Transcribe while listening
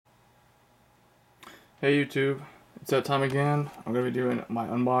Hey YouTube, it's that time again. I'm going to be doing my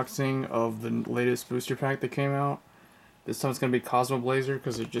unboxing of the latest booster pack that came out. This time it's going to be Cosmo Blazer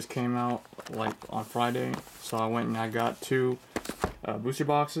because it just came out like on Friday. So I went and I got two booster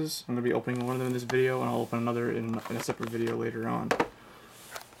boxes. I'm going to be opening one of them in this video and I'll open another in a separate video later on.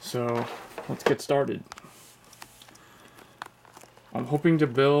 So let's get started. I'm hoping to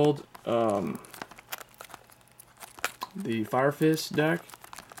build the Fire Fist deck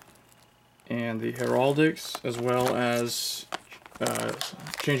and the Heraldics, as well as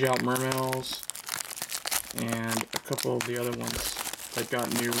changing out Mermails and a couple of the other ones that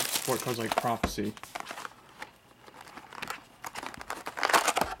got new support cards like Prophecy.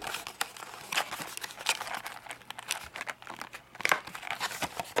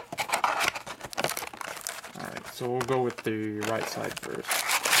 Alright, so we'll go with the right side first.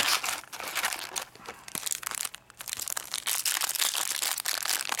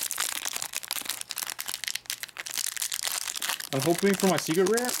 I'm hoping for my secret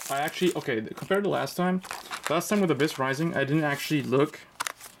rare. I actually, okay, compared to last time with Abyss Rising, I didn't actually look.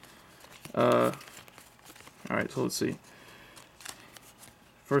 Alright, so let's see.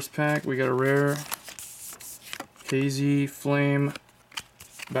 First pack, we got a rare Hazy Flame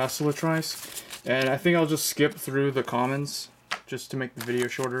Basilitrice. And I think I'll just skip through the commons just to make the video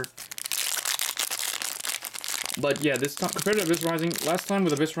shorter. But yeah, this time, compared to Abyss Rising, last time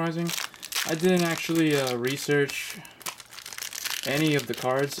with Abyss Rising, I didn't actually research any of the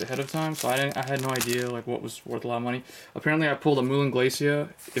cards ahead of time, so I had no idea like what was worth a lot of money. Apparently I pulled a Moulin Glacia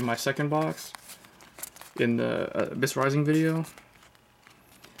in my second box in the Abyss Rising video,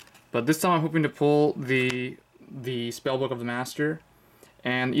 but this time I'm hoping to pull the Spellbook of the Master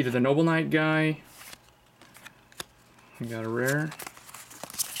and either the Noble Knight guy. We got a rare.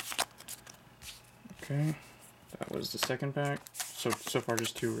 Okay, that was the second pack. So far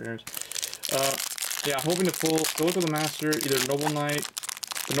just two rares. Yeah, I'm hoping to pull Spellbook of the Master, either Noble Knight,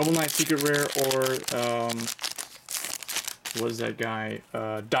 the Noble Knight Secret Rare, or, what is that guy?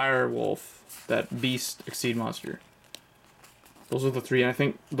 Dire Wolf, that Beast Exceed monster. Those are the three, and I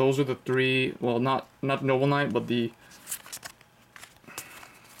think those are the three, well, not Noble Knight, but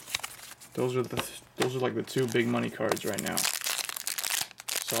those are like the two big money cards right now.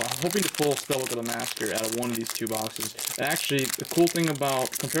 So I'm hoping to pull Spellbook of the Master out of one of these two boxes. And actually, the cool thing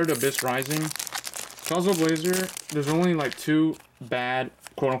about, compared to Abyss Rising, Cosmo Blazer, there's only like two bad,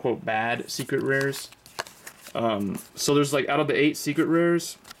 quote-unquote bad secret rares. So there's like, out of the 8 secret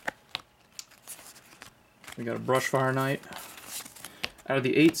rares, we got a Brushfire Knight. Out of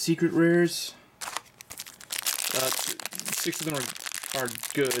the 8 secret rares, 6 of them are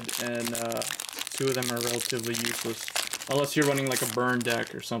good, and 2 of them are relatively useless. Unless you're running like a burn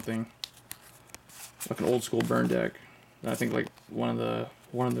deck or something. Like an old school burn deck. I think like one of the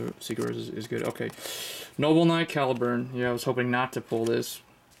secret rares is good. Okay, Noble Knight Caliburn. Yeah, I was hoping not to pull this.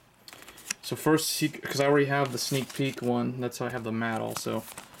 So first secret, because I already have the sneak peek one. That's how I have the mat also.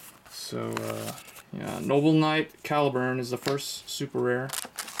 So yeah, Noble Knight Caliburn is the first super rare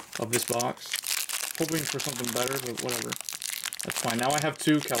of this box. Hoping for something better, but whatever. That's fine. Now I have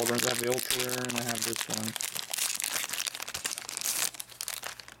 2 Caliburns. I have the ultra rare and I have this one.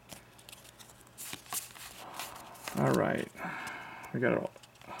 Alright, we got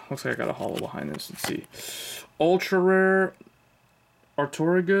looks like I got a holo behind this. Let's see. Ultra rare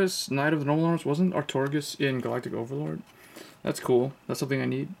Artorigus, Knight of the Noble Arms. Wasn't Artorigus in Galactic Overlord? That's cool. That's something I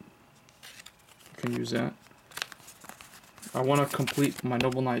need. I can use that. I want to complete my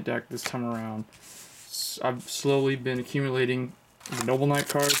Noble Knight deck this time around. I've slowly been accumulating the Noble Knight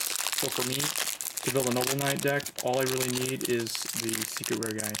cards. So for me to build a Noble Knight deck, all I really need is the secret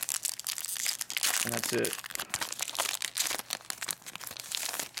rare guy. And that's it.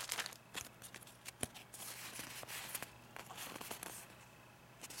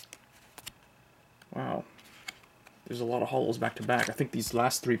 Wow, there's a lot of holos back to back. I think these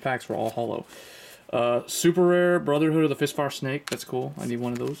last 3 packs were all holo. Super rare Brotherhood of the Fistfire Snake. That's cool. I need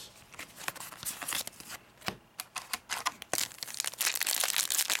one of those.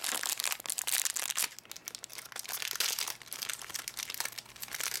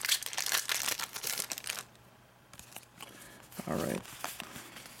 All right.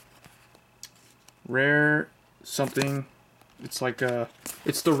 Rare something. It's like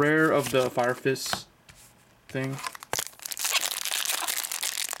it's the rare of the Fire Fist thing.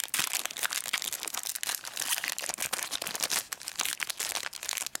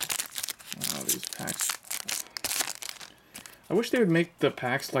 Oh, these packs. I wish they would make the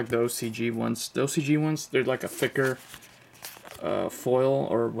packs like the OCG ones. The OCG ones, they're like a thicker foil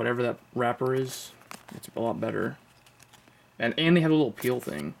or whatever that wrapper is. It's a lot better. And they have a little peel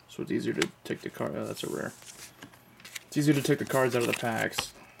thing, so it's easier to take the card. Oh, that's a rare. It's easier to take the cards out of the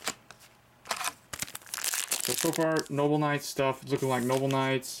packs. So far, Noble Knights stuff. It's looking like Noble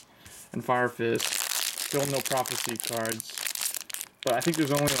Knights and Fire Fist. Still no Prophecy cards. But I think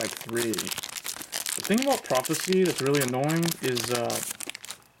there's only like 3. The thing about Prophecy that's really annoying is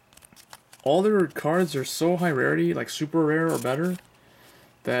all their cards are so high rarity, like super rare or better,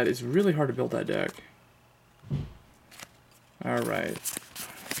 that it's really hard to build that deck. Alright.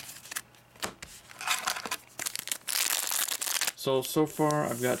 So far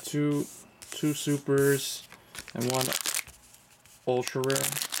I've got two supers and 1 ultra rare.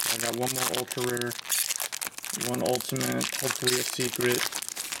 I got 1 more ultra rare, 1 ultimate, hopefully a secret,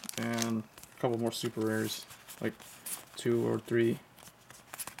 and a couple more super rares, like 2 or 3.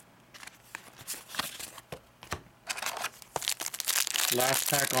 Last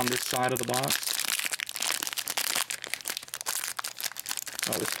pack on this side of the box.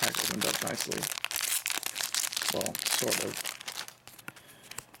 Oh, this pack opened up nicely. Well, sort of.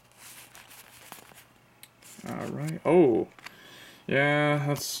 Alright. Oh! Yeah,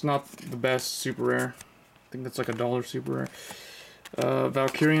 that's not the best super rare. I think that's like a $1 super rare.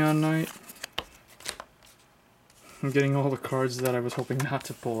 Valkyrion Knight. I'm getting all the cards that I was hoping not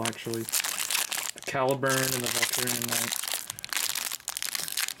to pull, actually. The Caliburn and the Valkyrion Knight.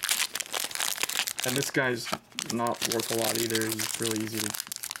 And this guy's not worth a lot either. He's really easy to...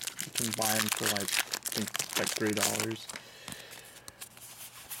 You can buy him for like, I think, like $3.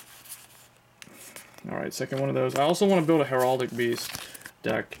 Alright, second one of those. I also want to build a Heraldic Beast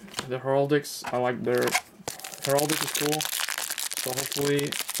deck. The Heraldics, I like their... Heraldic is cool. So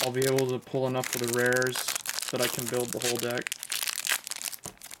hopefully I'll be able to pull enough for the rares that I can build the whole deck.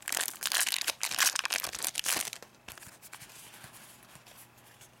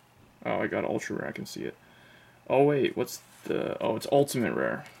 Oh, I got ultra rare, I can see it. Oh wait, what's the... Oh, it's ultimate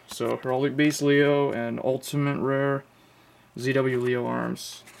rare. So Heraldic Beast Leo and ultimate rare ZW Leo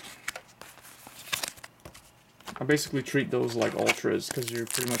Arms. I basically treat those like ultras because you're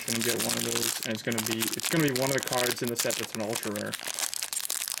pretty much gonna get one of those, and it's gonna be one of the cards in the set that's an ultra rare.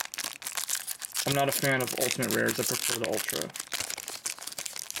 I'm not a fan of ultimate rares. I prefer the ultra.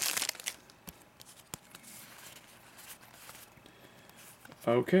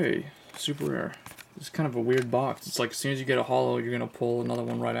 Okay, super rare. It's kind of a weird box. It's like as soon as you get a holo, you're gonna pull another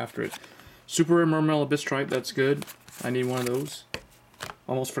one right after it. Super rare Mermail Abyss Tripe. That's good. I need one of those.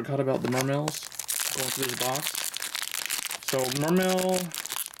 Almost forgot about the Mermails going through this box. So Mermail,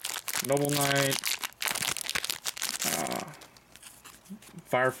 Noble Knight,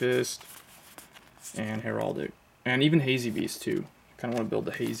 Fire Fist, and Heraldic, and even Hazy Beast too. Kind of want to build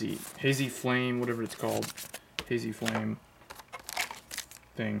the Hazy Flame, whatever it's called, Hazy Flame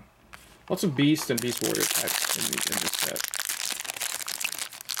thing. Lots of Beast and Beast Warrior types in this set.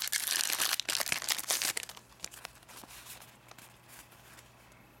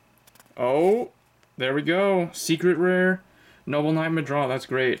 Oh, there we go. Secret rare. Noble Knight Madraw, that's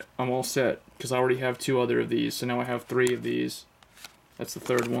great. I'm all set, because I already have 2 other of these, so now I have 3 of these. That's the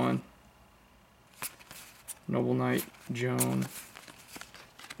 3rd one. Noble Knight, Joan,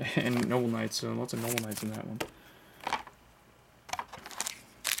 and Noble Knights, so lots of Noble Knights in that one.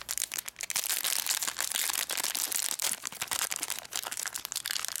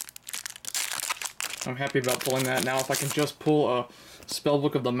 I'm happy about pulling that. Now if I can just pull a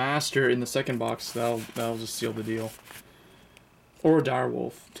Spellbook of the Master in the 2nd box, that'll just seal the deal. Or a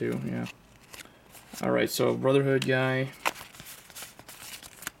Direwolf, too, yeah. Alright, so Brotherhood guy.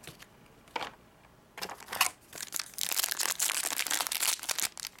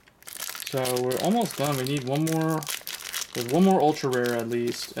 So we're almost done. We need one more. There's one more ultra rare at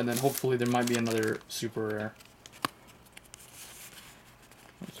least, and then hopefully there might be another super rare.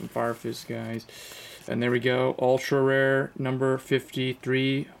 Some Fire Fist guys. And there we go. Ultra rare number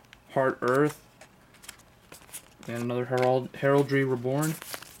 53, Heart Earth. And another Heraldry Reborn.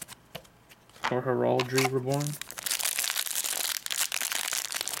 Or Heraldry Reborn.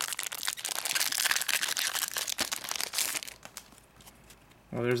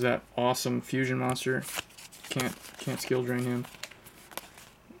 Oh, there's that awesome fusion monster. Can't skill drain him.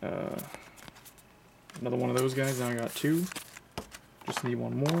 Another one of those guys. Now I got 2. Just need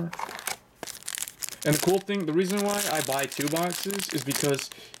one more. And the cool thing, the reason why I buy 2 boxes is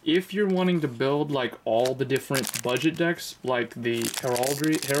because if you're wanting to build like all the different budget decks, like the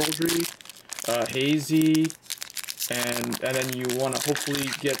Heraldry, Hazy, and then you want to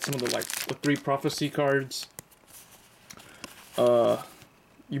hopefully get some of the the 3 Prophecy cards.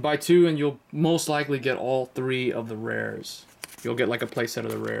 You buy 2 and you'll most likely get all 3 of the rares. You'll get like a playset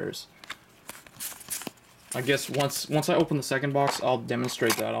of the rares. I guess once I open the second box, I'll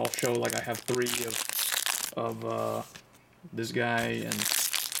demonstrate that. I'll show like I have 3 of this guy, and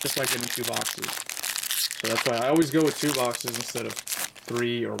just like getting 2 boxes. So that's why I always go with 2 boxes instead of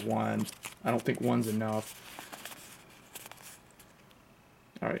 3 or 1. I don't think 1's enough.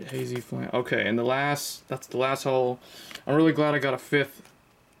 Alright, Hazy Flame. Okay, and that's the last haul. I'm really glad I got a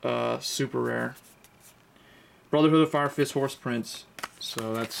 5th super rare. Brotherhood of Fire Fist Horse Prince.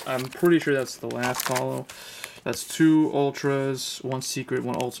 So I'm pretty sure that's the last follow. That's 2 ultras, 1 secret,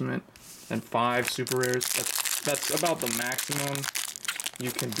 1 ultimate, and 5 super rares. That's about the maximum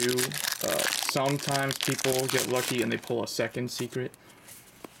you can do. Sometimes people get lucky and they pull a 2nd secret.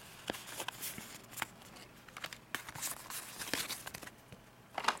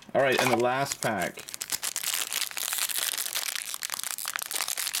 Alright, and the last pack.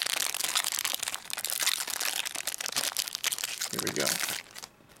 Here we go.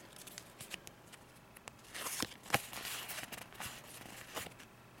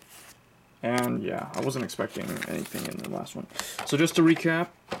 And yeah, I wasn't expecting anything in the last one. So just to recap,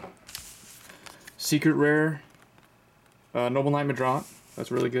 secret rare, Noble Knight Madrat,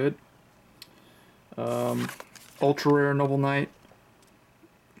 that's really good. Ultra rare Noble Knight,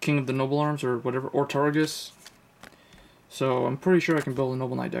 King of the Noble Arms or whatever, or Targus. So I'm pretty sure I can build a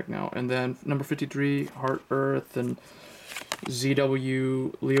Noble Knight deck now. And then number 53, Heart Earth and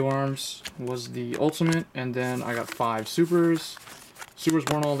ZW Leo Arms was the ultimate. And then I got 5 supers. Supers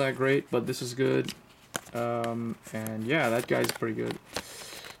weren't all that great, but this is good. And yeah, that guy's pretty good.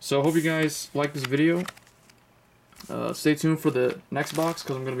 So I hope you guys like this video. Stay tuned for the next box,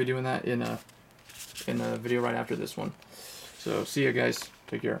 because I'm going to be doing that in a video right after this one. So see you guys.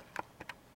 Take care.